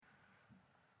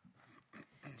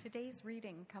Today's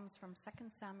reading comes from 2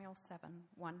 Samuel 7,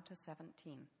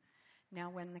 1-17. Now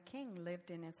when the king lived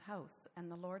in his house,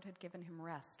 and the Lord had given him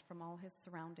rest from all his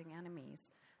surrounding enemies,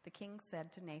 the king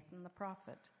said to Nathan the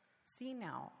prophet, "See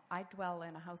now, I dwell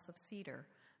in a house of cedar,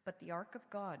 but the ark of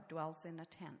God dwells in a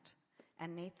tent."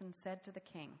 And Nathan said to the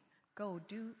king, "Go,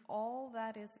 do all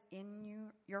that is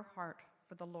in your heart,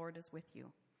 for the Lord is with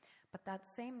you." But that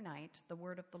same night the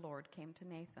word of the Lord came to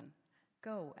Nathan,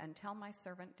 "Go and tell my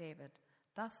servant David,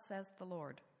 thus says the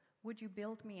Lord, would you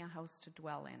build me a house to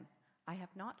dwell in? I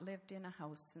have not lived in a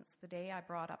house since the day I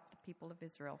brought up the people of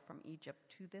Israel from Egypt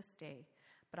to this day,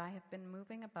 but I have been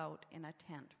moving about in a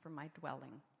tent for my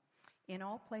dwelling. In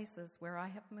all places where I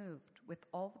have moved with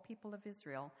all the people of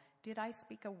Israel, did I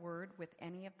speak a word with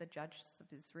any of the judges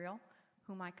of Israel,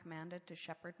 whom I commanded to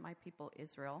shepherd my people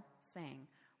Israel, saying,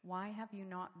 why have you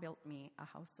not built me a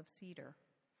house of cedar?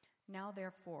 Now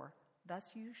therefore,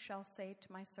 thus you shall say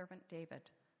to my servant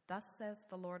David, thus says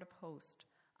the Lord of hosts,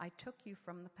 I took you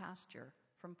from the pasture,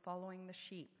 from following the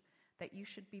sheep, that you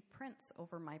should be prince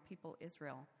over my people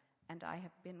Israel, and I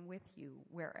have been with you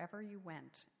wherever you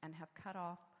went, and have cut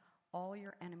off all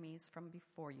your enemies from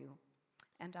before you.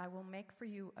 And I will make for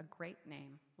you a great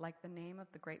name, like the name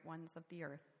of the great ones of the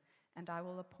earth, and I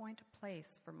will appoint a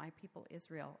place for my people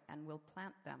Israel, and will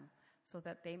plant them, so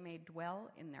that they may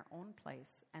dwell in their own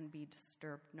place, and be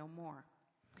disturbed no more.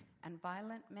 And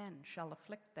violent men shall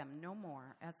afflict them no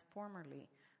more, as formerly,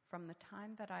 from the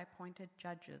time that I appointed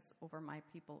judges over my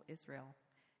people Israel.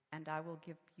 And I will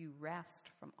give you rest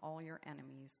from all your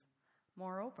enemies.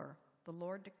 Moreover, the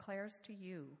Lord declares to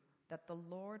you that the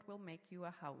Lord will make you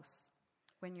a house.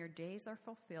 When your days are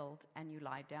fulfilled, and you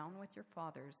lie down with your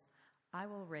fathers, I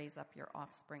will raise up your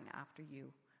offspring after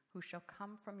you, who shall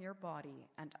come from your body,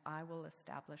 and I will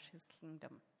establish his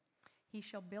kingdom. He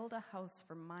shall build a house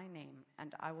for my name,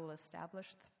 and I will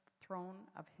establish the throne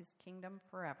of his kingdom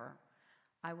forever.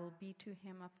 I will be to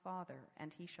him a father,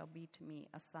 and he shall be to me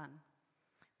a son.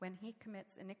 When he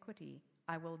commits iniquity,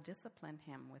 I will discipline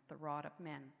him with the rod of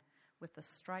men, with the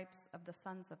stripes of the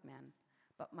sons of men.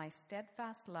 But my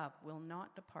steadfast love will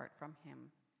not depart from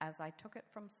him, as I took it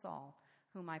from Saul,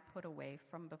 whom I put away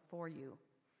from before you.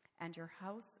 And your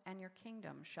house and your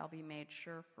kingdom shall be made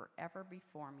sure forever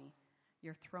before me.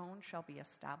 Your throne shall be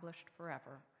established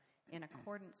forever. In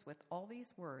accordance with all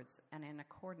these words, and in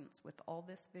accordance with all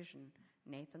this vision,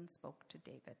 Nathan spoke to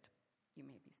David. You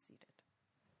may be seated.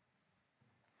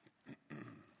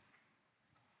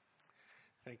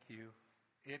 Thank you.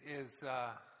 It is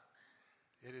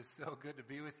so good to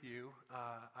be with you.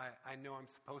 I know I'm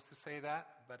supposed to say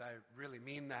that, but I really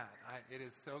mean that. It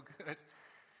is so good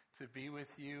to be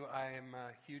with you. I am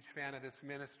a huge fan of this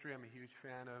ministry. I'm a huge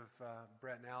fan of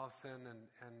Brett and Allison,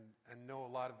 and know a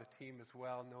lot of the team as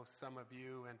well. Know some of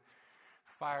you, and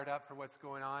fired up for what's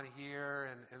going on here,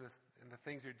 and the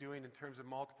things you're doing in terms of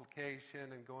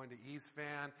multiplication, and going to East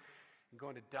Van, and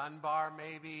going to Dunbar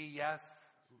maybe. Yes,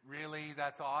 really,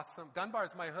 that's awesome. Dunbar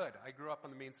is my hood. I grew up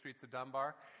on the main streets of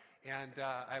Dunbar, and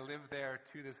I live there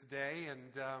to this day,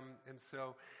 and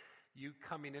so you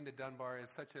coming into Dunbar is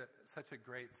such a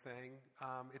great thing.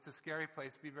 It's a scary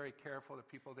place. Be very careful. The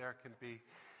people there can be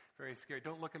very scary.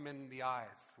 Don't look them in the eyes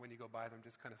when you go by them.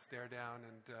 Just kind of stare down,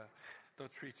 and they'll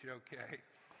treat you okay.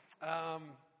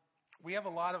 We have a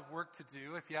lot of work to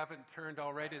do. If you haven't turned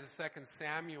already to 2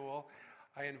 Samuel,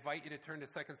 I invite you to turn to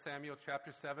 2 Samuel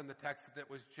chapter 7, the text that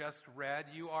was just read.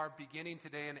 You are beginning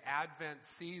today an Advent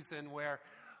season where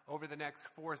over the next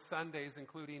 4 Sundays,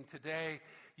 including today,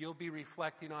 you'll be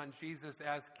reflecting on Jesus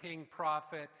as King,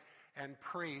 Prophet, and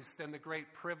Priest. And the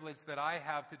great privilege that I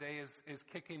have today is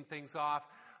kicking things off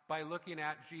by looking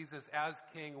at Jesus as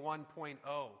King 1.0.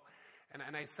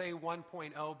 And I say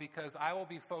 1.0 because I will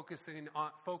be focusing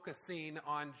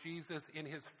on Jesus in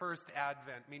his first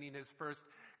advent, meaning his first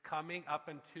coming up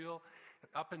until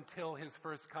his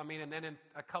first coming. And then in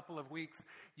a couple of weeks,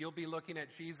 you'll be looking at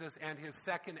Jesus and his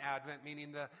second advent,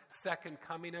 meaning the second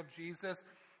coming of Jesus.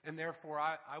 And therefore,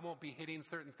 I won't be hitting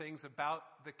certain things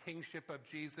about the kingship of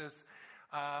Jesus.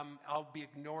 I'll be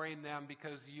ignoring them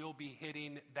because you'll be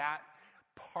hitting that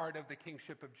part of the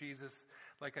kingship of Jesus,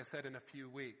 like I said, in a few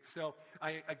weeks. So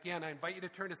I invite you to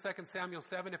turn to 2 Samuel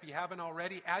 7 if you haven't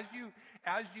already. As you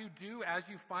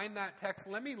find that text,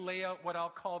 let me lay out what I'll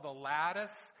call the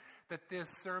lattice that this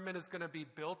sermon is going to be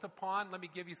built upon. Let me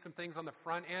give you some things on the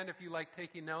front end if you like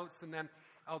taking notes, and then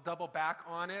I'll double back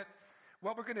on it.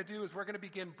 What we're going to do is we're going to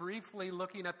begin briefly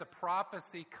looking at the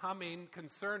prophecy coming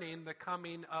concerning the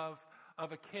coming of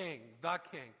a king,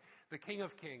 the King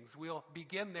of Kings. We'll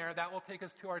begin there. That will take us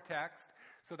to our text.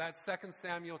 So that's 2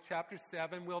 Samuel chapter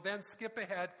 7. We'll then skip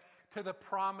ahead to the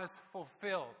promise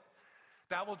fulfilled.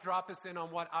 That will drop us in on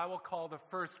what I will call the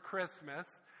first Christmas.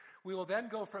 We will then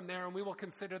go from there and we will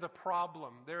consider the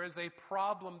problem. There is a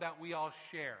problem that we all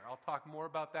share. I'll talk more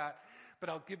about that, but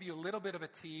I'll give you a little bit of a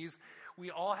tease.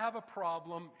 We all have a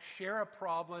problem, share a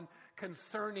problem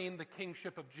concerning the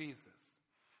kingship of Jesus.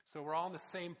 So we're all in the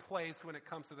same place when it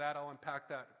comes to that. I'll unpack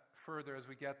that further as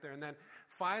we get there. And then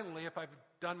finally, if I've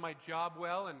done my job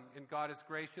well and God is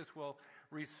gracious, we'll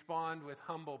respond with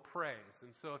humble praise.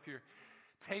 And so if you're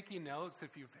taking notes,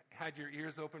 if you've had your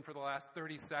ears open for the last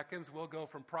 30 seconds, we'll go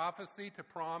from prophecy to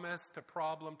promise to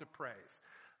problem to praise.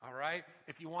 All right?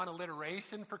 If you want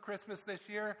alliteration for Christmas this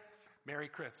year, Merry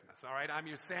Christmas. All right? I'm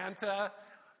your Santa.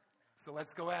 So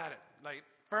let's go at it. Like,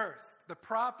 first, the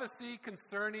prophecy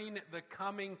concerning the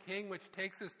coming king, which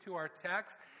takes us to our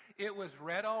text. It was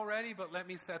read already, but let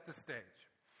me set the stage.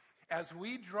 As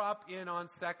we drop in on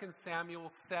 2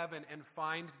 Samuel 7 and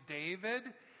find David,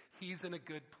 he's in a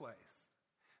good place.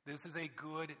 This is a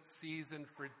good season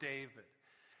for David.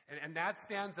 And that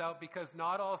stands out because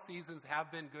not all seasons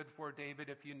have been good for David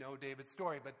if you know David's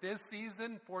story. But this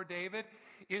season for David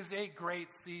is a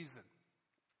great season.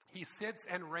 He sits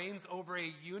and reigns over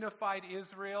a unified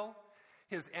Israel.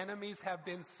 His enemies have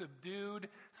been subdued.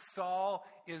 Saul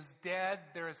is dead.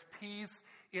 There is peace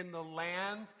in the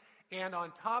land. And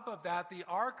on top of that, the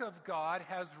Ark of God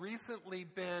has recently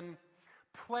been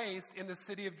placed in the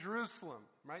city of Jerusalem,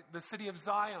 right? The city of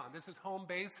Zion. This is home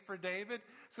base for David.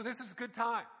 So this is good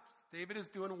times. David is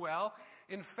doing well.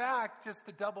 In fact, just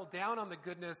to double down on the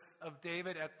goodness of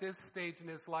David at this stage in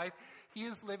his life, he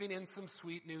is living in some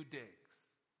sweet new digs.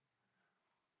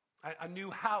 A new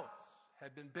house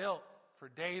had been built for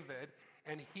David,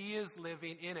 and he is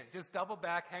living in it. Just double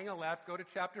back, hang a left, go to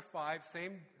chapter 5,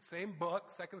 same book,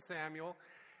 2 Samuel,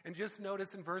 and just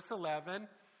notice in verse 11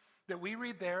 that we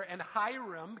read there, and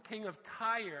Hiram, king of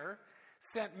Tyre,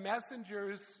 sent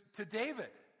messengers to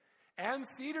David and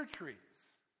cedar trees,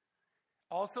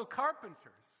 also carpenters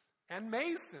and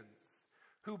masons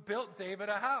who built David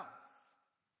a house.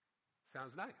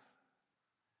 Sounds nice.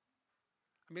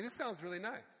 I mean, this sounds really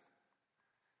nice.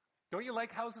 Don't you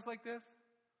like houses like this?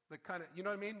 That kind of, you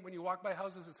know what I mean? When you walk by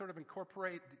houses that sort of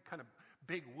incorporate kind of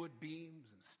big wood beams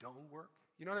and stonework.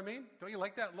 You know what I mean? Don't you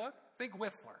like that look? Think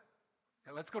Whistler.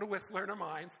 Okay, let's go to Whistler in our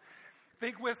minds.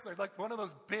 Think Whistler, like one of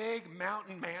those big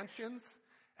mountain mansions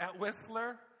at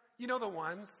Whistler. You know the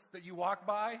ones that you walk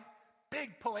by?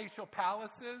 Big palatial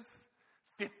palaces,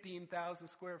 15,000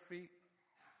 square feet,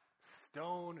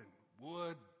 stone and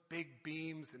wood, big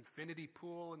beams, infinity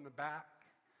pool in the back,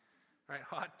 right?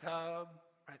 Hot tub,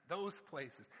 right? Those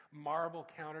places. Marble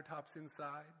countertops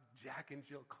inside, Jack and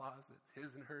Jill closets,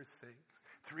 his and her sinks,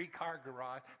 3-car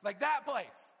garage, like that place.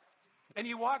 And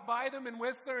you walk by them in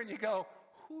Whistler and you go,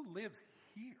 who lives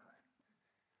here?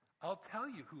 I'll tell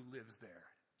you who lives there.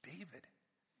 David.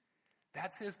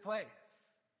 That's his place.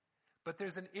 But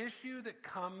there's an issue that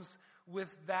comes with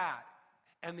that.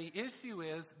 And the issue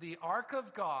is the Ark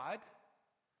of God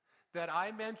that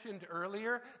I mentioned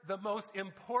earlier, the most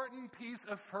important piece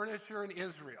of furniture in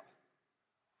Israel.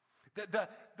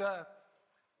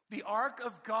 The Ark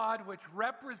of God, which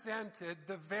represented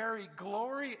the very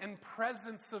glory and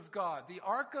presence of God. The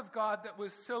Ark of God that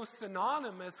was so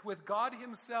synonymous with God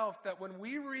himself that when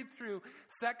we read through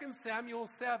 2 Samuel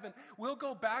 7, we'll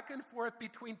go back and forth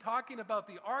between talking about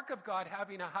the Ark of God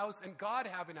having a house and God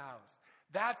having a house.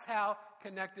 That's how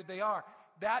connected they are.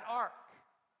 That Ark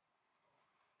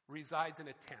resides in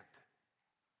a tent.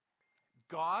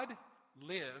 God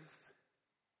lives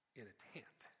in a tent.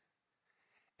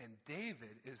 And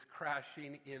David is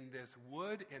crashing in this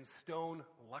wood and stone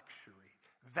luxury.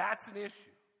 That's an issue.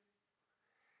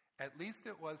 At least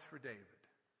it was for David.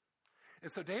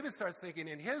 And so David starts thinking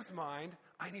in his mind,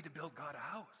 I need to build God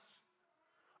a house.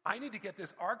 I need to get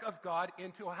this Ark of God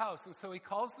into a house. And so he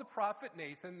calls the prophet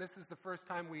Nathan. This is the first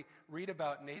time we read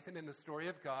about Nathan in the story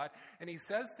of God. And he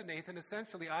says to Nathan,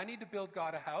 essentially, I need to build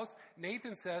God a house.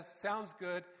 Nathan says, sounds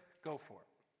good, go for it.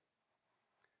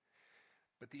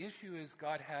 But the issue is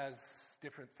God has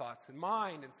different thoughts in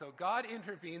mind. And so God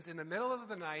intervenes in the middle of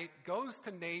the night, goes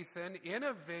to Nathan in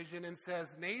a vision and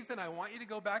says, Nathan, I want you to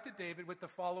go back to David with the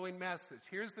following message.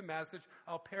 Here's the message.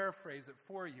 I'll paraphrase it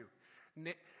for you.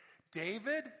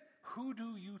 David, who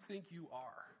do you think you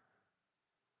are?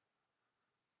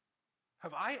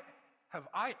 Have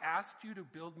I asked you to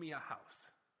build me a house?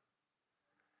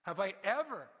 Have I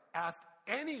ever asked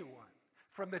anyone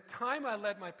from the time I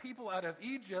led my people out of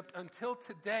Egypt until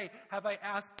today, have I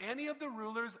asked any of the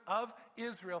rulers of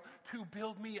Israel to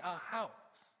build me a house?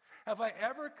 Have I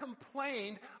ever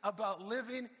complained about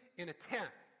living in a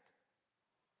tent?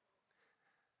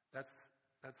 That's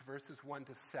verses 1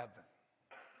 to 7.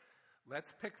 Let's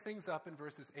pick things up in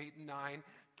verses 8 and 9,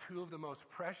 two of the most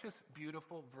precious,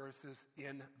 beautiful verses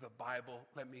in the Bible.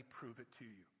 Let me prove it to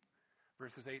you.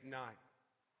 Verses 8 and 9.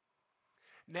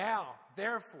 Now,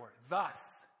 therefore, thus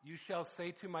you shall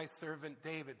say to my servant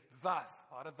David, thus,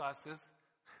 a lot of thuses,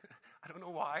 I don't know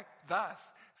why, thus,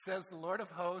 says the Lord of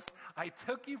hosts, I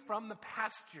took you from the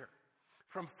pasture,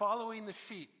 from following the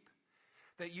sheep,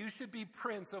 that you should be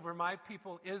prince over my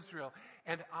people Israel,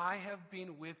 and I have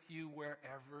been with you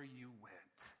wherever you went,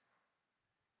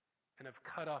 and have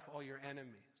cut off all your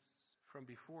enemies from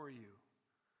before you,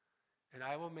 and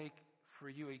I will make for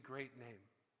you a great name,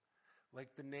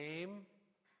 like the name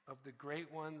of the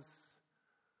great ones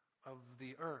of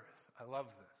the earth. I love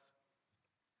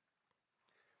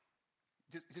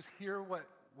this. Just hear what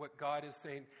God is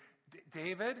saying.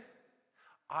 David,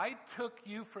 I took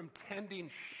you from tending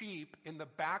sheep in the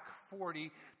back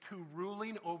 40 to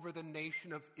ruling over the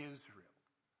nation of Israel.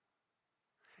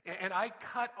 And I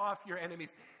cut off your enemies.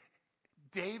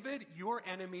 David, your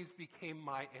enemies became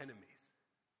my enemies.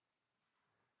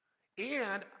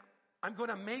 And I'm going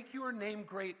to make your name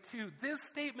great too. This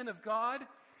statement of God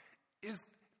is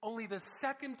only the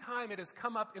second time it has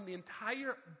come up in the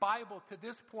entire Bible to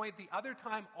this point. The other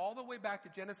time, all the way back to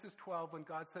Genesis 12, when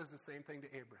God says the same thing to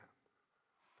Abraham.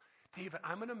 David,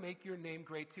 I'm going to make your name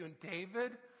great too. And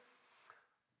David,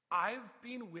 I've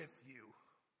been with you.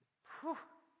 Whew.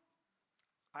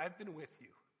 I've been with you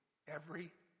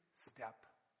every step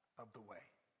of the way.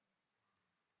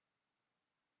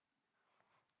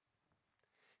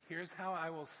 Here's how I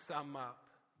will sum up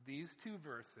these two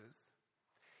verses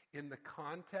in the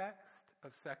context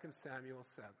of 2 Samuel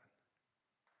 7.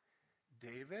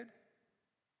 David,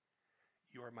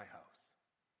 you're my house.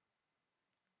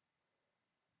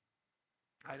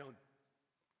 I don't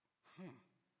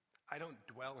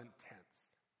dwell in tents.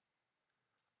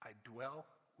 I dwell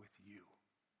with you.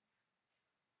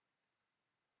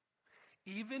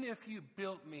 Even if you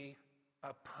built me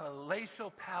a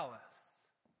palatial palace,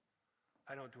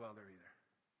 I don't dwell there either.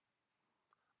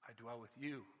 I dwell with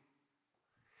you.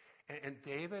 And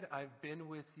David, I've been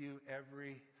with you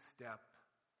every step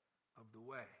of the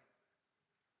way.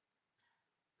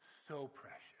 So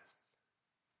precious.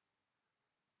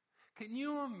 Can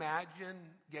you imagine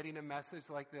getting a message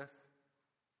like this?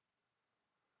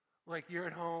 Like you're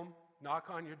at home, knock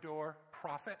on your door,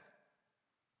 prophet.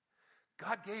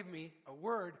 God gave me a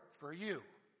word for you.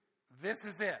 This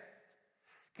is it.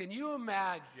 Can you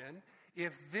imagine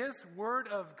if this word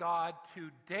of God to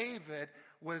David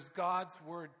was God's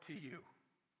word to you?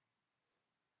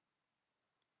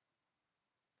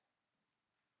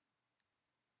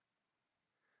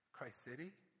 Christ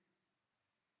City?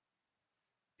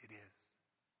 It is.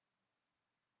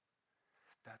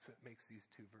 That's what makes these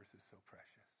two verses so precious.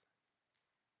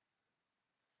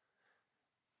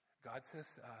 God says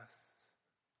to us,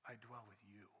 I dwell with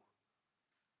you.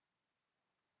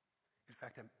 In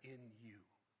fact, I'm in you.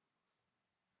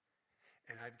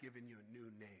 And I've given you a new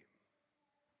name.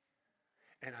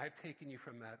 And I've taken you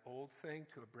from that old thing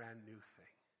to a brand new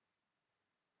thing.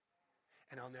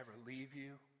 And I'll never leave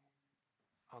you.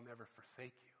 I'll never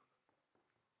forsake you.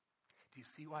 Do you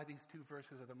see why these two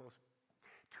verses are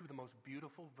two of the most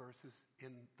beautiful verses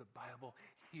in the Bible?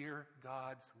 Hear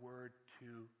God's word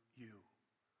to you.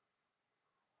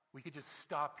 We could just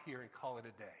stop here and call it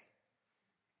a day.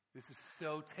 This is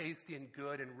so tasty and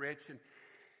good and rich, and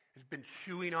I've been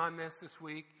chewing on this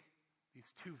week, these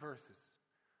two verses.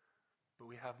 But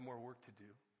we have more work to do.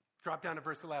 Drop down to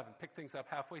verse 11. Pick things up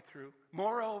halfway through.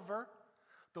 Moreover,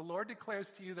 the Lord declares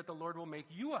to you that the Lord will make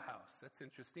you a house. That's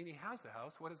interesting. He has a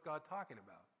house. What is God talking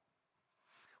about?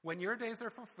 When your days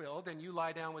are fulfilled and you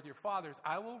lie down with your fathers,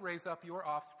 I will raise up your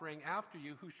offspring after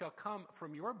you, who shall come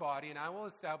from your body, and I will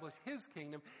establish his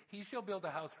kingdom. He shall build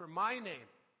a house for my name,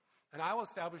 and I will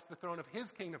establish the throne of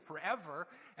his kingdom forever,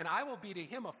 and I will be to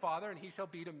him a father, and he shall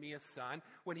be to me a son.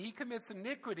 When he commits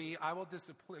iniquity, I will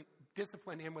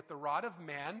discipline him with the rod of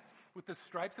man, with the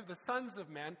stripes of the sons of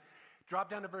men.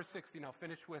 Drop down to verse 16. I'll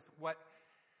finish with what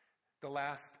the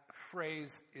last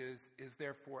phrase is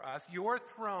there for us. Your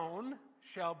throne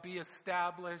shall be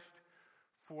established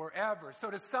forever. So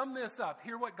to sum this up,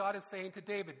 hear what God is saying to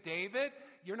David. David,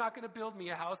 you're not going to build me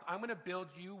a house. I'm going to build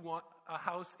you a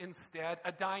house instead,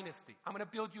 a dynasty. I'm going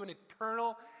to build you an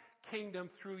eternal kingdom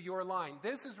through your line.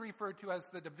 This is referred to as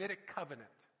the Davidic covenant.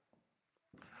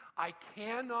 I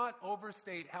cannot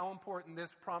overstate how important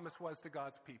this promise was to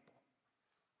God's people.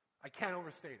 I can't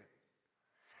overstate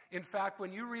it. In fact,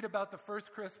 when you read about the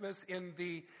first Christmas in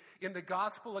the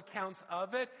gospel accounts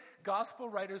of it, gospel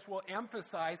writers will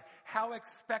emphasize how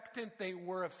expectant they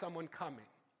were of someone coming.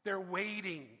 They're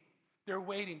waiting. They're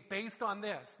waiting based on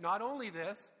this. Not only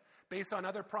this, based on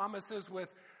other promises with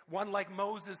one like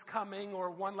Moses coming or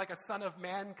one like a son of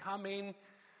man coming,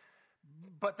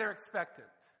 but they're expectant.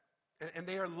 And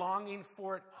they are longing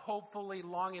for it, hopefully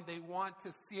longing. They want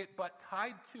to see it, but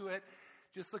tied to it,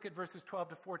 just look at verses 12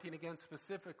 to 14 again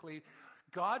specifically.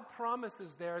 God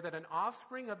promises there that an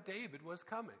offspring of David was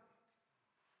coming.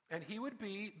 And he would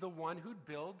be the one who'd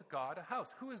build God a house.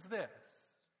 Who is this?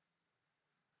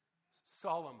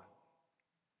 Solomon.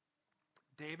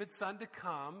 David's son to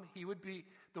come, he would be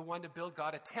the one to build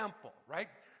God a temple, right?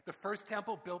 The first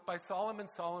temple built by Solomon,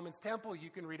 Solomon's temple. You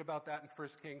can read about that in 1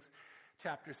 Kings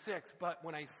chapter 6. But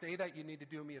when I say that, you need to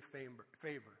do me a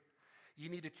favor. You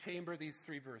need to chamber these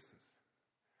 3 verses.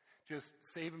 Just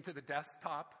save them to the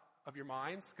desktop of your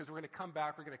minds, because we're going to come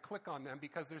back, we're going to click on them,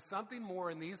 because there's something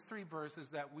more in these 3 verses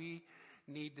that we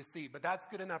need to see. But that's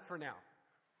good enough for now.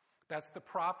 That's the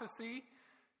prophecy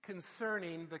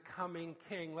concerning the coming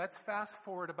king. Let's fast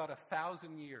forward about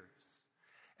 1,000 years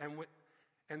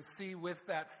and see with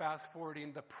that fast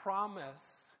forwarding the promise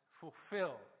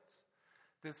fulfilled.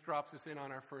 This drops us in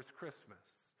on our first Christmas.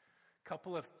 A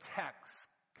couple of texts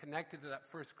connected to that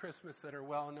first Christmas that are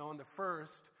well known. The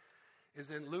first is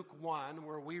in Luke 1,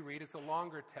 where we read. It's a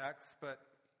longer text, but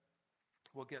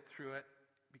we'll get through it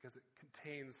because it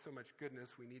contains so much goodness.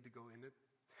 We need to go in it.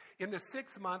 In the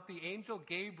 6th month, the angel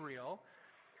Gabriel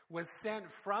was sent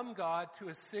from God to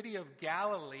a city of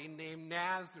Galilee named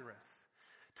Nazareth,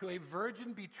 to a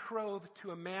virgin betrothed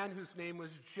to a man whose name was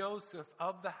Joseph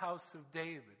of the house of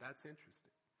David. That's interesting.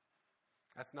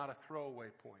 That's not a throwaway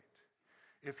point.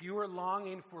 If you were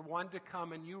longing for one to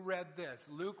come and you read this,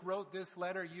 Luke wrote this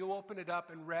letter, you opened it up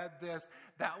and read this,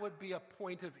 that would be a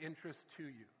point of interest to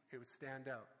you. It would stand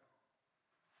out.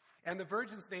 And the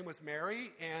virgin's name was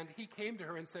Mary, and he came to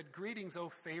her and said, "Greetings,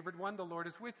 O favored one, the Lord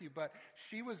is with you." But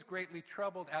she was greatly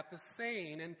troubled at the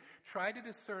saying and tried to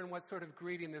discern what sort of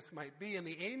greeting this might be. And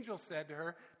the angel said to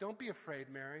her, "Don't be afraid,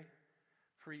 Mary,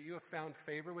 for you have found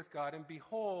favor with God. And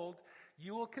behold,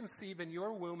 you will conceive in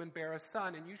your womb and bear a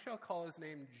son, and you shall call his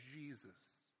name Jesus.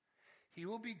 He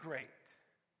will be great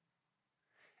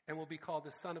and will be called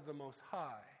the Son of the Most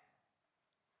High.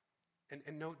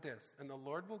 And note this, and the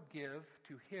Lord will give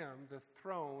to him the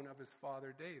throne of his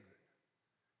father David,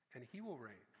 and he will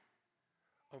reign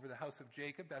over the house of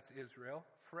Jacob," that's Israel,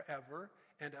 "forever,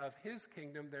 and of his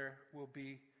kingdom there will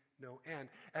be no end."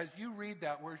 As you read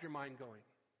that, where's your mind going?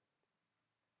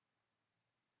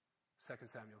 2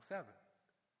 Samuel 7.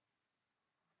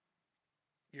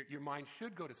 Your mind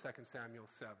should go to 2 Samuel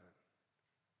 7.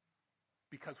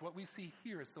 Because what we see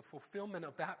here is the fulfillment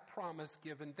of that promise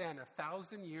given then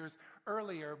 1,000 years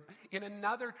earlier. In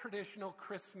another traditional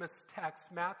Christmas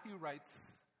text, Matthew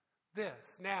writes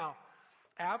this. Now,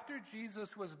 after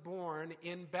Jesus was born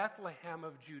in Bethlehem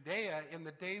of Judea in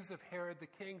the days of Herod the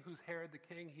king, who's Herod the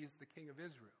king? He's the king of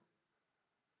Israel.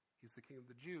 He's the king of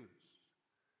the Jews.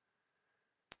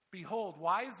 "Behold,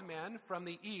 wise men from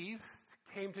the east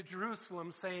came to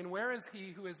Jerusalem, saying, 'Where is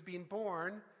he who has been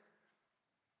born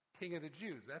King of the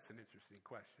Jews?'" That's an interesting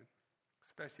question,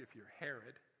 especially if you're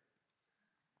Herod.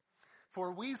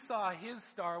 "For we saw his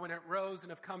star when it rose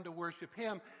and have come to worship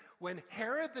him." When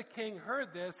Herod the king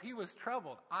heard this, he was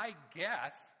troubled. I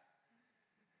guess.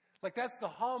 Like, that's the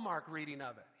hallmark reading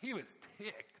of it. He was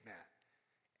ticked, man.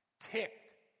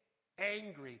 Ticked,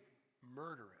 angry,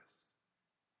 murderous.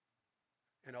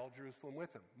 And all Jerusalem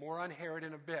with him. More on Herod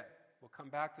in a bit. We'll come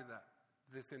back to that,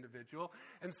 this individual.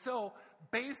 And so,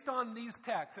 based on these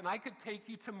texts, and I could take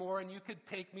you to more, and you could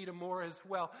take me to more as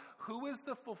well. Who is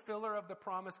the fulfiller of the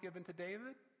promise given to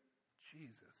David?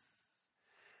 Jesus.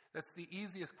 That's the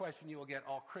easiest question you will get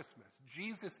all Christmas.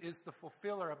 Jesus is the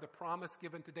fulfiller of the promise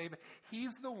given to David.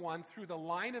 He's the one through the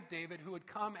line of David who would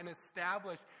come and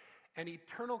establish an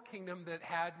eternal kingdom that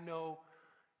had no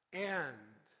end.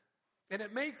 And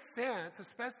it makes sense,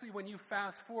 especially when you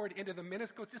fast forward into the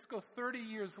ministry. Just go 30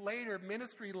 years later,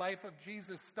 ministry life of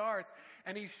Jesus starts,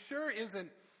 and he sure isn't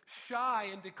shy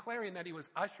in declaring that he was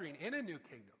ushering in a new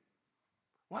kingdom.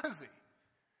 Was he?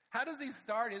 How does he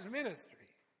start his ministry?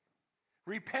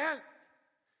 Repent.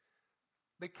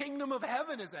 The kingdom of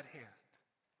heaven is at hand.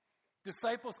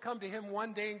 Disciples come to him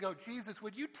one day and go, "Jesus,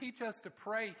 would you teach us to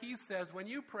pray?" He says, "When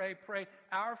you pray, pray,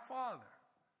 'Our Father,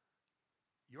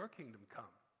 your kingdom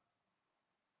come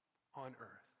on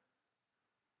earth.'"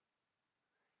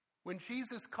 When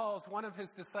Jesus calls one of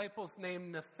his disciples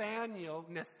named Nathanael,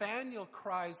 Nathanael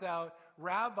cries out,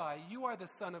 "Rabbi, you are the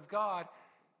Son of God.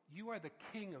 You are the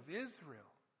King of Israel."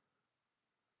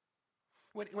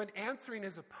 When answering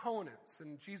his opponents,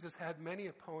 and Jesus had many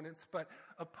opponents, but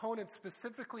opponents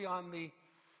specifically on the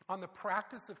on the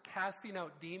practice of casting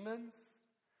out demons,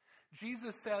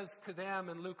 Jesus says to them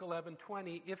in Luke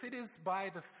 11:20, if it is by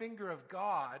the finger of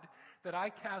God that I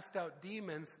cast out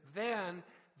demons, then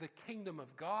the kingdom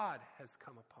of God has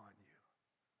come upon you.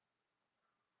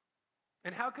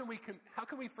 And how can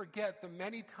we forget the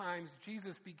many times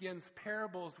Jesus begins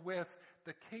parables with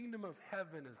the kingdom of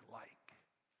heaven is like?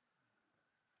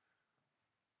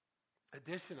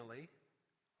 Additionally,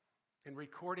 in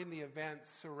recording the events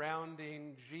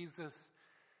surrounding Jesus'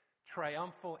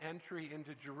 triumphal entry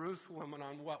into Jerusalem and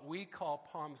on what we call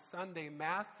Palm Sunday,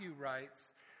 Matthew writes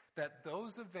that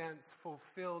those events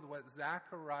fulfilled what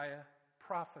Zechariah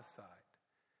prophesied,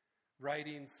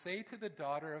 writing, say to the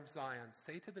daughter of Zion,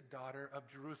 say to the daughter of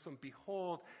Jerusalem,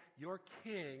 behold, your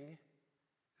king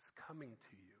is coming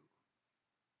to you.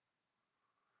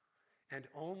 And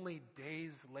only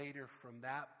days later from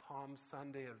that Palm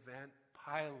Sunday event,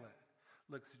 Pilate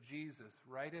looks Jesus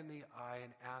right in the eye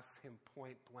and asks him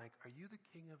point blank, are you the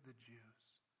king of the Jews?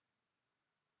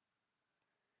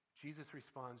 Jesus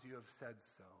responds, you have said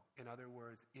so. In other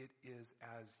words, it is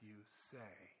as you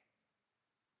say.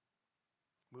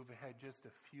 Move ahead just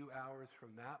a few hours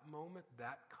from that moment,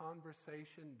 that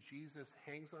conversation, Jesus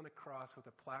hangs on a cross with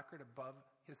a placard above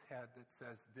his head that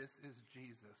says, this is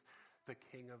Jesus, the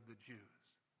King of the Jews.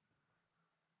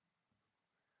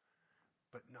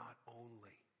 But not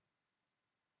only.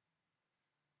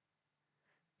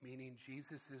 Meaning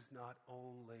Jesus is not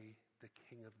only the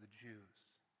King of the Jews.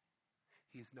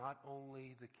 He's not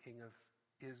only the King of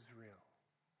Israel.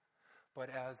 But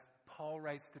as Paul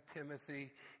writes to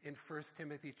Timothy in 1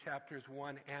 Timothy chapters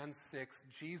 1 and 6,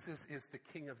 Jesus is the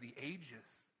King of the ages.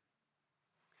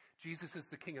 Jesus is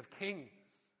the King of kings.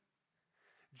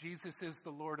 Jesus is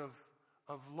the Lord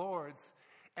of lords.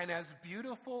 And as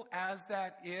beautiful as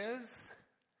that is,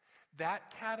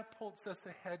 that catapults us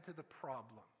ahead to the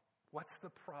problem. What's the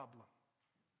problem?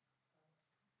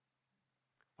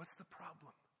 What's the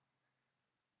problem?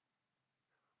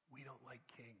 We don't like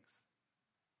kings.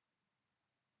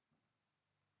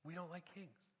 We don't like kings.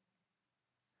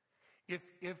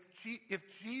 If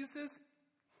Jesus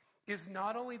is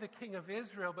not only the King of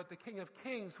Israel, but the King of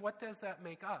kings, what does that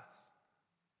make us?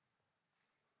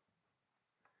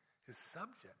 His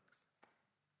subjects.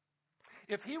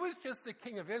 If he was just the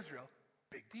King of Israel,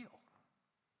 big deal.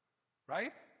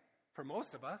 Right? For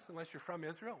most of us, unless you're from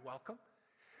Israel, welcome.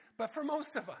 But for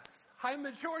most of us, high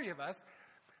majority of us,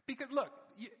 because look,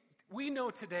 we know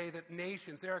today that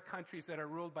nations, there are countries that are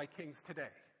ruled by kings today.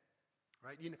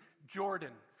 Right? You know,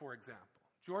 Jordan, for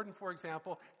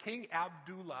example, King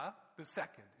Abdullah II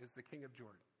is the king of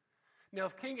Jordan. Now,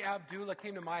 if King Abdullah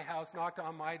came to my house, knocked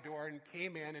on my door, and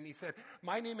came in, and he said,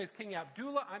 my name is King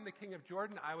Abdullah, I'm the king of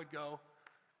Jordan, I would go,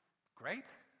 great.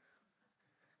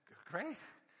 Great.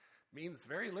 Means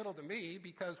very little to me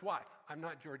because why? I'm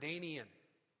not Jordanian.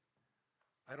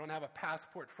 I don't have a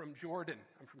passport from Jordan.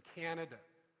 I'm from Canada.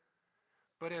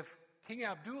 But if King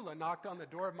Abdullah knocked on the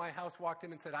door of my house, walked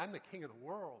in and said, I'm the king of the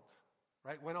world,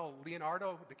 right? Went all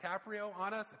Leonardo DiCaprio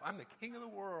on us. I'm the king of the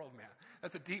world, man.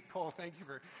 That's a deep pull. Thank you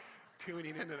for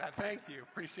tuning into that. Thank you.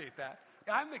 Appreciate that.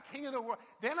 I'm the king of the world.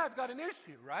 Then I've got an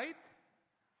issue, right?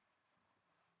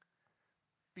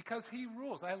 Because he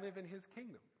rules. I live in his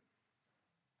kingdom.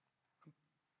 I'm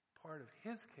part of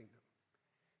his kingdom.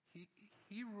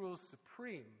 He rules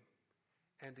supreme.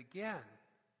 And again,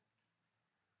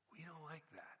 we don't like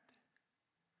that.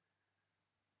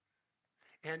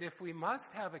 And if we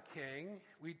must have a king,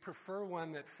 we'd prefer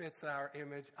one that fits our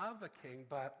image of a king,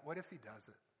 but what if he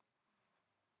doesn't?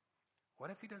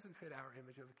 What if he doesn't fit our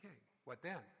image of a king? What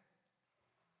then?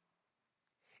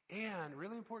 And,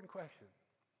 really important question,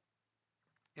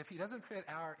 if he doesn't fit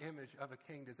our image of a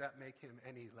king, does that make him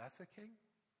any less a king?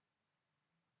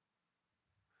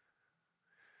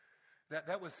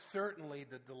 That was certainly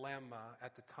the dilemma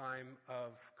at the time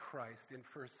of Christ in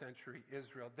first century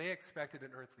Israel. They expected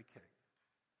an earthly king.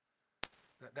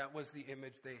 That was the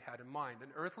image they had in mind.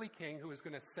 An earthly king who was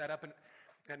going to set up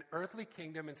an earthly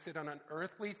kingdom and sit on an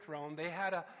earthly throne. They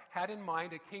had in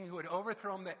mind a king who would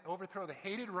overthrow the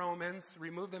hated Romans,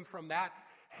 remove them from that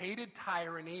hated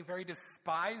tyranny, very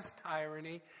despised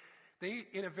tyranny. They,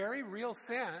 in a very real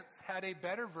sense, had a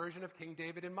better version of King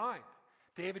David in mind.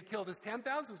 David killed his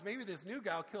 10,000s. Maybe this new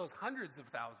guy will kill his hundreds of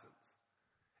thousands.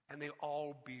 And they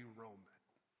all be Roman.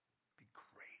 Be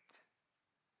great.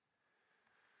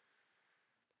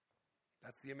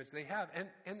 That's the image they have.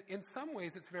 And in some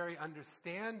ways it's very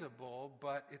understandable,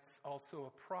 but it's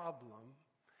also a problem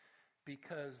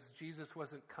because Jesus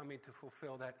wasn't coming to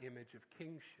fulfill that image of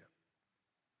kingship.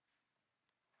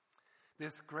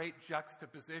 This great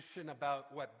juxtaposition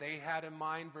about what they had in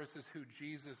mind versus who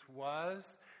Jesus was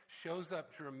shows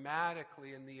up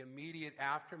dramatically in the immediate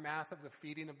aftermath of the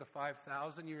feeding of the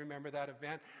 5,000. You remember that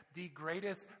event? The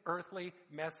greatest earthly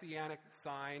messianic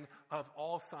sign of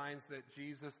all signs that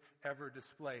Jesus ever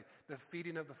displayed. The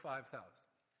feeding of the 5,000.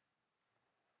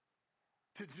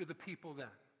 To the people then.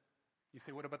 You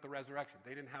say, what about the resurrection?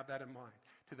 They didn't have that in mind.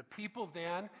 To the people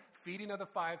then, feeding of the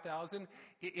 5,000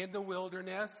 in the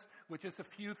wilderness, with just a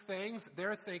few things,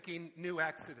 they're thinking new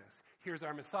Exodus. Here's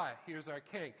our Messiah. Here's our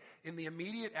King. In the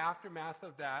immediate aftermath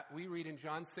of that, we read in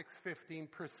John 6:15,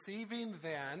 perceiving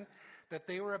then that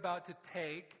they were about to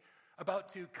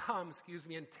come,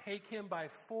 and take him by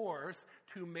force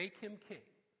to make him king.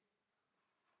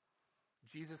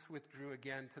 Jesus withdrew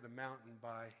again to the mountain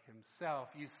by himself.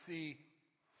 You see,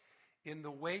 in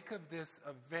the wake of this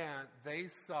event, they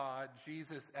saw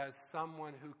Jesus as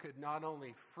someone who could not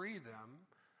only free them,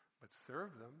 but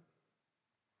serve them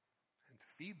and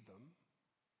feed them,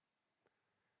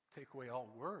 take away all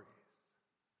worries.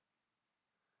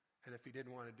 And if he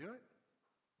didn't want to do it,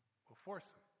 we'll force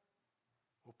him.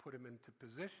 We'll put him into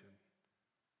position.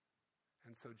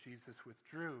 And so Jesus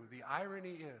withdrew. The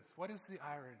irony is, what is the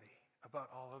irony about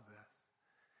all of this?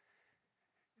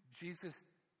 Jesus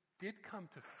did come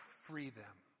to free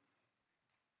them.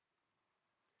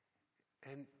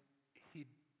 And he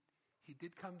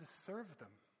did come to serve them.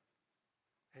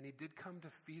 And he did come to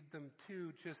feed them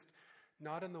too, just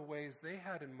not in the ways they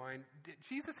had in mind.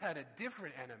 Jesus had a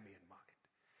different enemy in mind.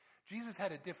 Jesus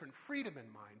had a different freedom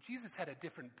in mind. Jesus had a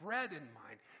different bread in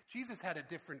mind. Jesus had a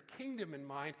different kingdom in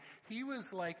mind. He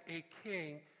was like a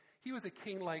king. He was a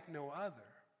king like no other.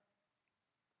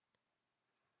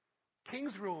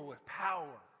 Kings rule with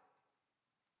power.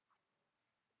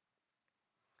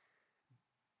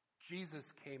 Jesus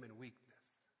came in weakness.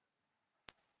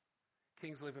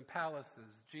 Kings live in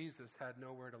palaces. Jesus had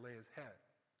nowhere to lay his head.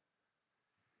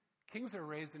 Kings are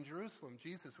raised in Jerusalem.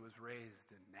 Jesus was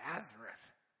raised in Nazareth.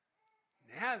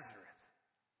 Nazareth.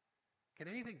 Can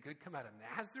anything good come out of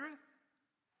Nazareth?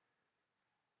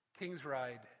 Kings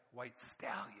ride white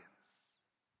stallions.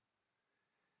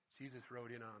 Jesus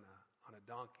rode in on a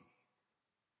donkey.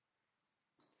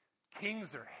 Kings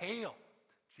are hailed.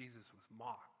 Jesus was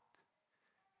mocked.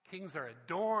 Kings are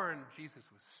adorned. Jesus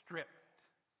was stripped.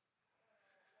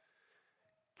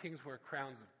 Kings wear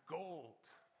crowns of gold.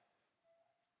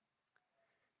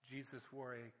 Jesus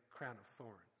wore a crown of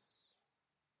thorns.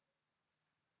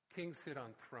 Kings sit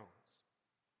on thrones.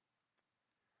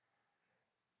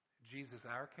 Jesus,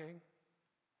 our King,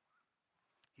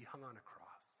 he hung on a cross.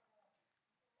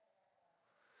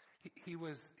 He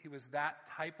was that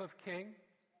type of king,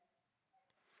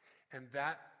 and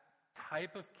that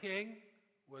type of king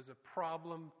was a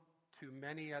problem to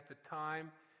many at the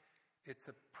time. It's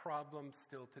a problem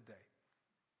still today.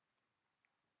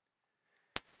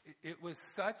 It was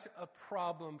such a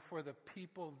problem for the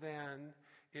people then,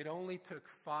 it only took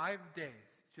 5 days,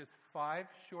 just 5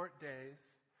 short days,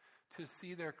 to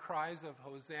see their cries of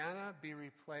Hosanna be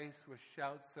replaced with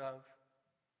shouts of,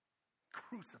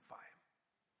 crucify him.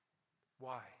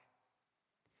 Why?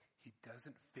 He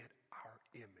doesn't fit our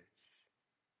image.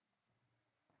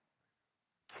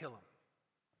 Kill him.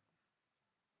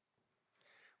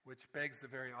 Which begs the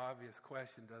very obvious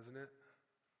question, doesn't it?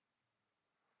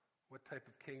 What type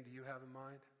of king do you have in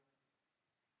mind?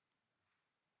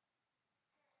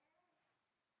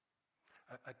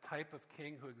 A type of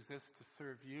king who exists to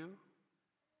serve you,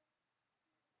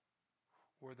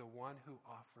 or the one who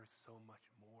offers so much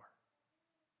more?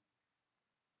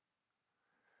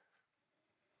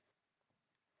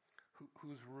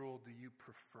 Whose rule do you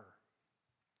prefer?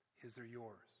 His or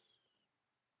yours?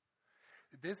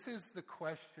 This is the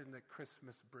question that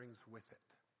Christmas brings with it.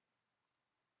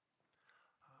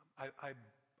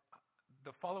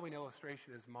 The following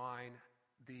illustration is mine.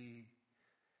 The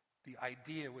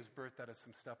idea was birthed out of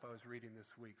some stuff I was reading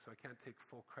this week, so I can't take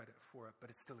full credit for it, but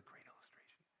it's still a great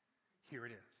illustration. Here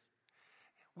it is.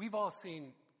 We've all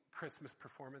seen Christmas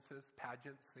performances,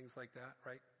 pageants, things like that,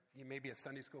 right? Maybe a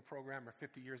Sunday school program or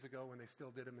 50 years ago when they still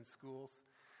did them in schools.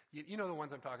 You know the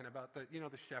ones I'm talking about, the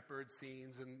shepherd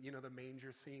scenes and, the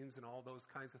manger scenes and all those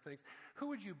kinds of things. Who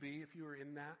would you be if you were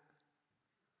in that?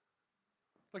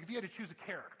 Like if you had to choose a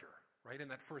character, right, in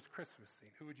that first Christmas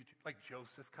scene, who would you choose? Like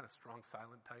Joseph, kind of strong,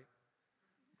 silent type.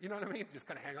 You know what I mean? Just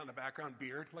kind of hang on in the background,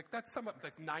 beard. Like that's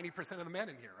 90% of the men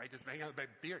in here, right? Just hang on the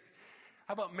beard.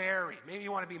 How about Mary? Maybe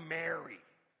you want to be Mary,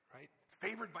 right?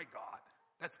 Favored by God.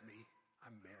 That's me.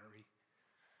 I'm Mary.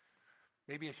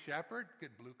 Maybe a shepherd,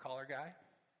 good blue-collar guy.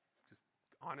 Just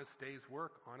honest day's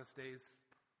work, honest day's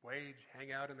wage,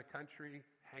 hang out in the country,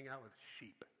 hang out with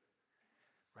sheep,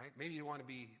 right? Maybe you want to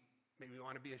be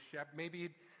a shepherd. Maybe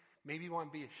you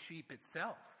want to be a sheep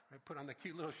itself, Right? Put on the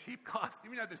cute little sheep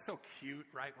costume. You know, they're so cute,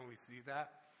 right, when we see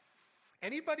that.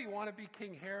 Anybody want to be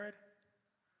King Herod?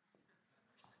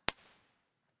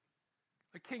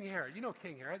 King Herod. You know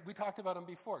King Herod. We talked about him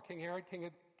before. King Herod,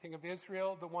 king of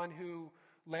Israel, the one who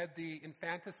led the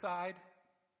infanticide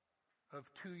of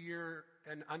 2-year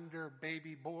and under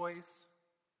baby boys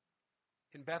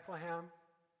in Bethlehem.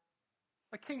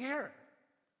 King Herod.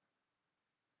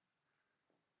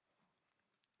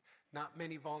 Not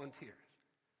many volunteers,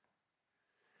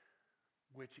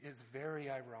 which is very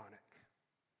ironic.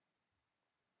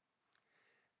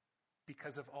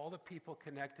 Because of all the people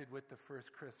connected with the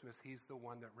first Christmas, he's the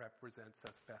one that represents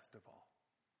us best of all.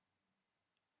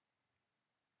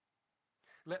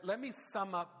 Let me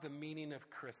sum up the meaning of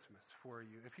Christmas for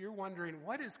you. If you're wondering,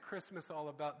 what is Christmas all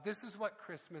about? This is what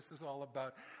Christmas is all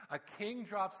about. A king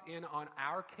drops in on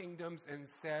our kingdoms and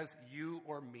says, you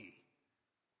or me.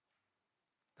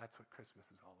 That's what Christmas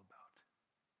is all about.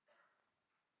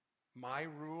 My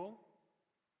rule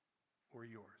or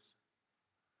yours?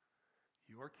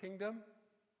 Your kingdom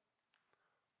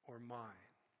or mine?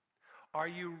 Are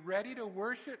you ready to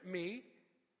worship me?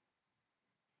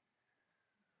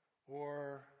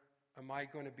 Or am I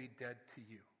going to be dead to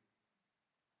you?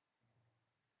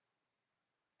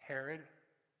 Herod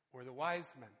or the wise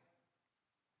men?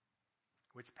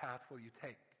 Which path will you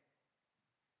take?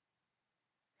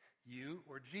 You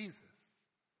or Jesus?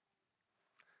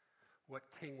 What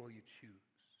king will you choose?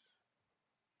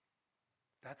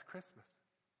 That's Christmas.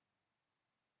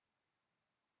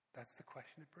 That's the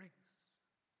question it brings.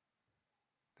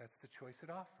 That's the choice it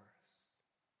offers.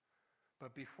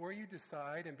 But before you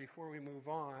decide and before we move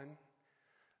on,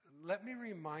 let me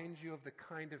remind you of the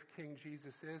kind of king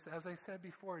Jesus is. As I said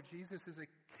before, Jesus is a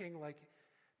king like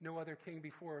no other king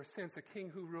before or since, a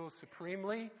king who rules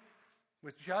supremely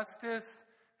with justice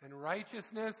and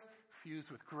righteousness, fused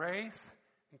with grace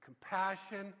and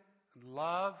compassion and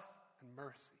love and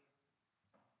mercy.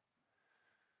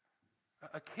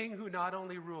 A king who not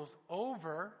only rules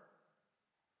over,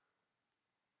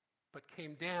 but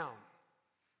came down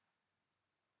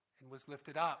and was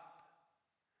lifted up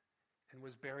and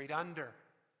was buried under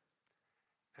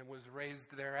and was raised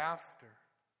thereafter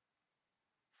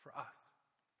for us.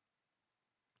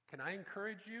 Can I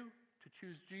encourage you to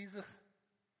choose Jesus?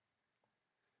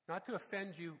 Not to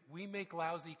offend you, we make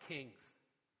lousy kings.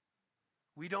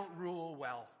 We don't rule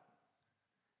well.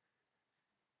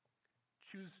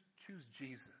 Choose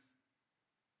Jesus.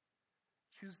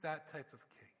 Choose that type of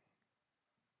king.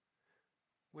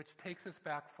 Which takes us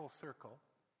back full circle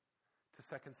to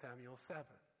 2 Samuel 7.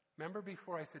 Remember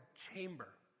before I said chamber.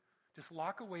 Just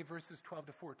lock away verses 12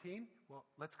 to 14. Well,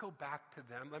 let's go back to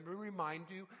them. Let me remind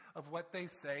you of what they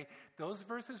say. Those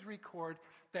verses record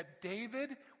that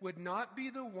David would not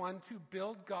be the one to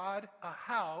build God a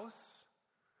house,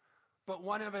 but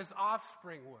one of his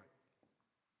offspring would.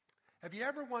 Have you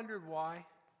ever wondered why?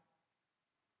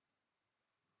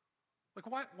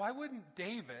 Why wouldn't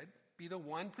David be the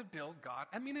one to build God?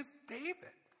 I mean, it's David.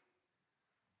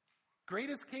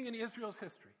 Greatest king in Israel's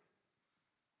history.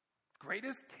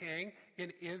 Greatest king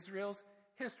in Israel's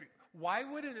history. Why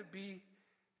wouldn't it be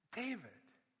David?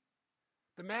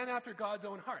 The man after God's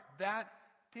own heart. That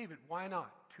David. Why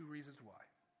not? 2 reasons why.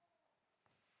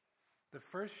 The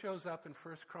first shows up in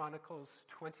 1 Chronicles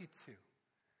 22.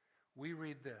 We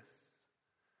read this.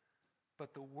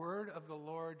 But the word of the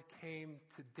Lord came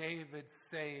to David,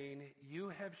 saying, you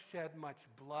have shed much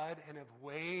blood and have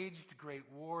waged great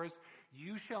wars.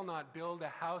 You shall not build a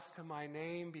house to my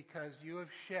name, because you have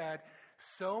shed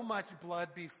so much blood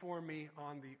before me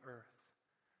on the earth.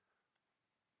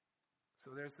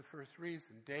 So there's the first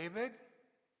reason. David,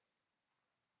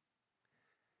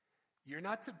 you're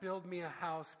not to build me a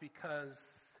house because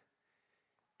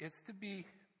it's to be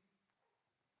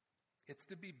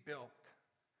built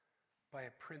by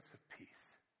a prince of peace,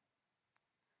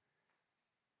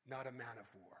 not a man of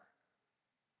war.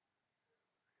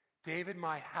 David,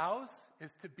 my house is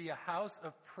to be a house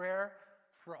of prayer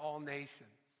for all nations.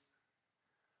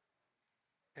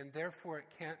 And therefore it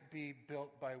can't be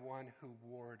built by one who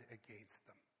warred against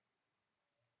them.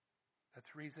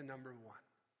 That's reason number 1.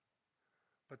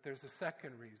 But there's a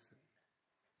second reason,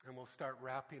 and we'll start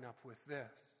wrapping up with this.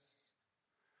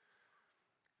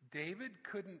 David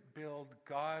couldn't build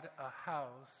God a house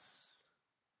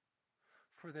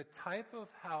for the type of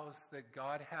house that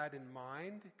God had in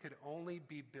mind could only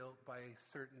be built by a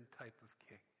certain type of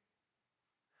king.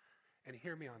 And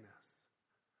hear me on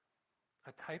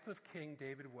this. A type of king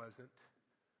David wasn't,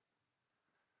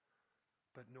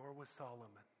 but nor was Solomon.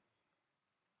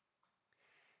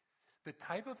 The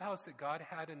type of house that God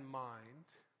had in mind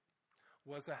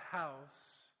was a house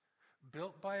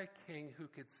built by a king who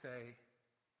could say,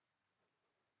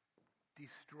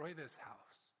 destroy this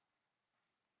house,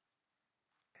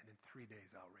 and in 3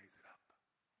 days I'll raise it up.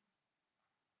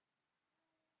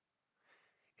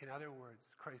 In other words,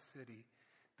 Christ City,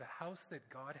 the house that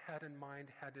God had in mind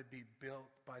had to be built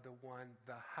by the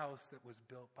house that was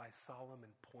built by Solomon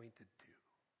pointed to,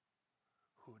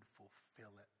 who would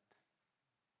fulfill it.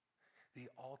 The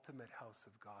ultimate house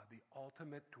of God, the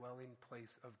ultimate dwelling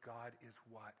place of God is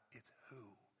what? It's who?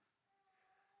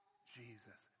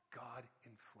 Jesus, God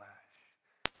in flesh,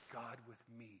 God with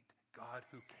meat, God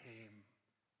who came,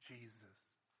 Jesus.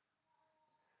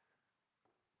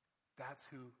 That's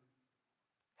who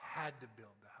had to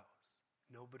build the house.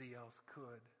 Nobody else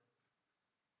could.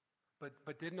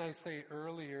 But didn't I say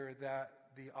earlier that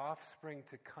the offspring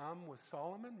to come was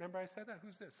Solomon? Remember I said that?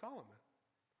 Who's this? Solomon.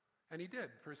 And he did.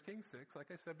 1 Kings 6,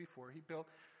 like I said before, he built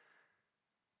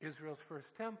Israel's first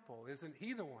temple. Isn't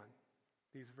he the one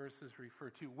these verses refer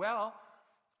to? Well,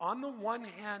 on the one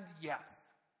hand, yes.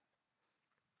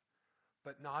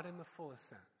 But not in the fullest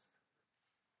sense.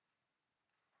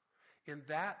 In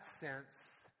that sense,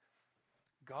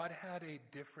 God had a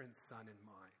different son in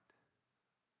mind.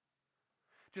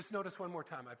 Just notice one more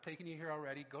time. I've taken you here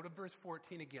already. Go to verse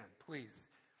 14 again, please.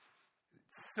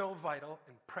 It's so vital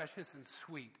and precious and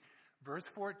sweet. Verse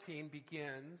 14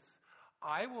 begins,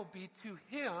 I will be to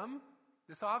him,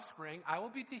 this offspring, I will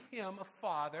be to him a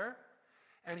father,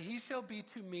 and he shall be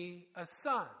to me a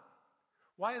son.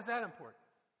 Why is that important?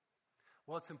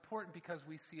 Well, it's important because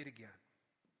we see it again.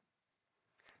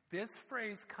 This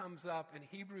phrase comes up in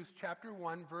Hebrews chapter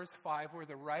 1, verse 5, where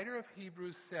the writer of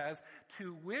Hebrews says,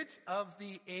 to which of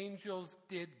the angels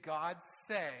did God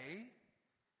say,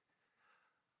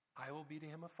 I will be to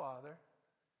him a father,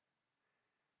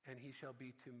 and he shall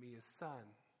be to me a son?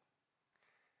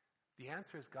 The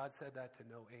answer is God said that to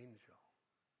no angel.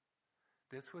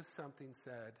 This was something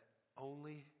said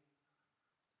only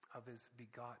of his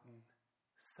begotten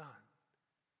son.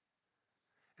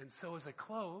 And so as I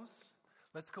close,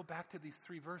 let's go back to these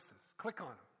 3 verses. Click on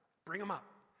them. Bring them up.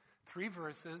 3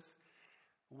 verses.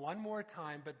 One more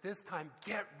time, but this time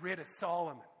get rid of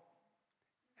Solomon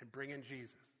and bring in Jesus.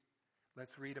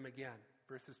 Let's read them again.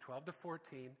 Verses 12 to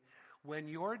 14. When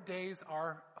your days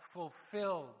are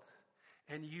fulfilled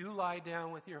and you lie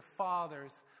down with your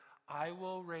fathers, I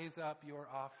will raise up your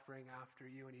offspring after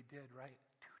you. And he did, right?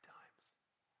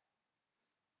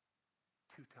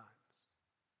 2 times. 2 times.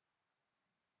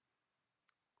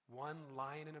 One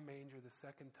lying in a manger, the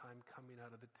second time coming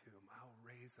out of the tomb. I'll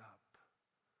raise up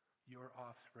your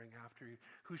offspring after you,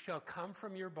 who shall come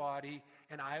from your body,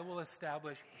 and I will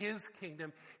establish his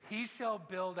kingdom. He shall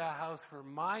build a house for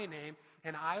my name,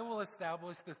 and I will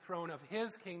establish the throne of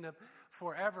his kingdom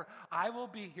forever. I will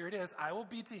be, here it is, I will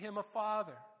be to him a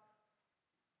father,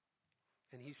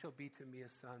 and he shall be to me a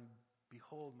son.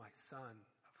 Behold, my son,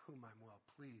 of whom I'm well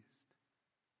pleased.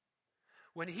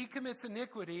 When he commits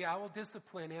iniquity, I will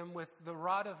discipline him with the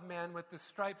rod of men, with the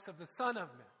stripes of the Son of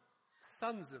men,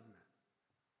 sons of men.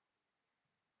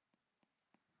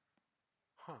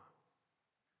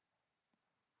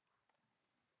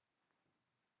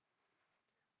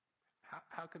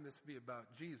 How can this be about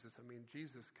Jesus? I mean,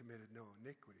 Jesus committed no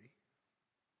iniquity.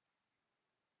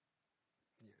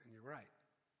 Yeah, and you're right.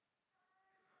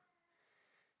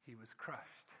 He was crushed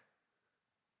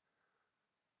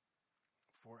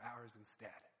 4 hours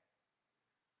instead.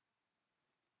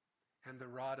 And the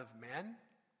rod of men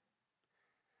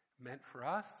meant for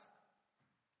us,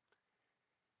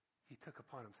 he took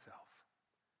upon himself.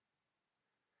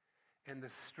 And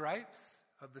the stripes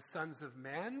of the sons of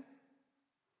men,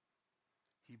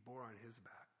 he bore on his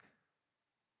back.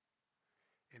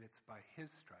 And it's by his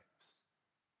stripes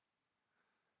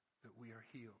that we are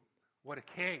healed. What a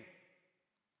king.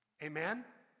 Amen?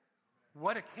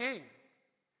 What a king.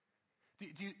 Do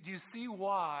you see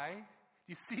why? Do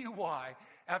you see why,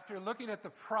 after looking at the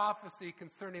prophecy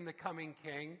concerning the coming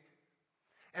king,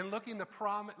 and looking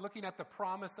at the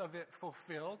promise of it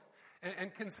fulfilled,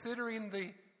 and considering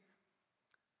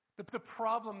the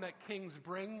problem that kings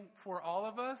bring for all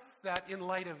of us, that in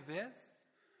light of this,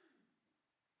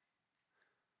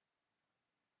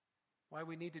 why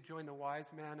we need to join the wise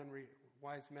men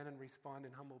and respond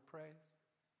in humble praise?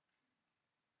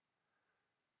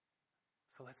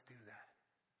 So let's do that.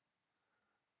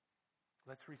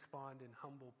 Let's respond in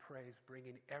humble praise,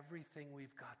 bringing everything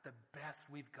we've got, the best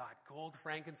we've got, gold,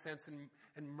 frankincense,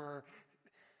 and myrrh,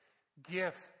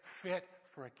 gifts fit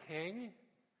for a king,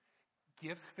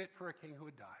 gifts fit for a king who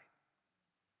would die.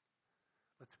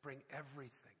 Let's bring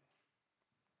everything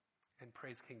and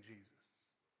praise King Jesus.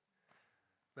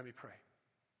 Let me pray.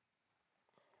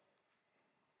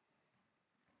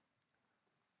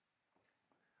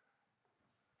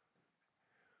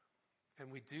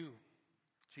 And we do.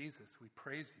 Jesus, we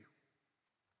praise you.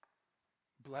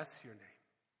 Bless your name.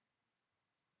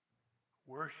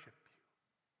 Worship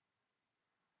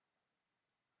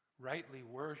you. Rightly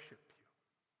worship you.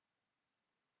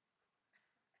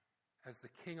 As the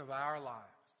King of our lives.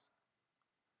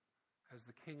 As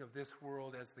the King of this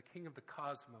world. As the King of the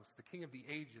cosmos. The King of the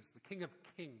ages. The King of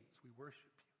kings. We worship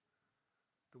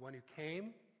you. The one who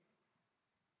came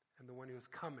and the one who is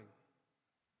coming.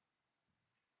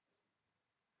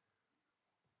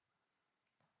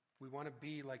 We want to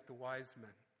be like the wise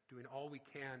men, doing all we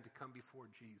can to come before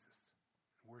Jesus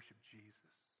and worship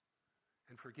Jesus.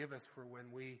 And forgive us for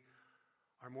when we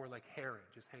are more like Herod,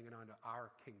 just hanging on to our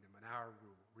kingdom and our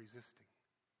rule, resisting.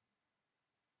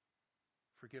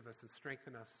 Forgive us and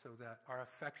strengthen us so that our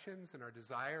affections and our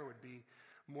desire would be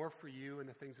more for you, and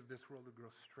the things of this world would grow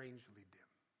strangely dim.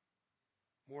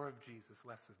 More of Jesus,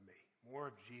 less of me. More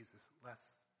of Jesus, less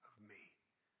of me.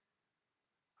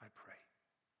 I pray.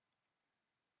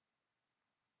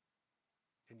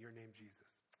 In your name,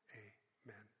 Jesus.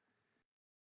 Amen.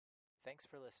 Thanks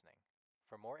for listening.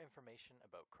 For more information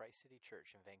about Christ City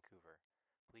Church in Vancouver,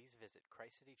 please visit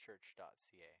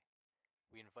christcitychurch.ca.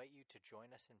 We invite you to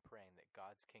join us in praying that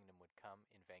God's kingdom would come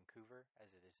in Vancouver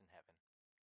as it is in heaven.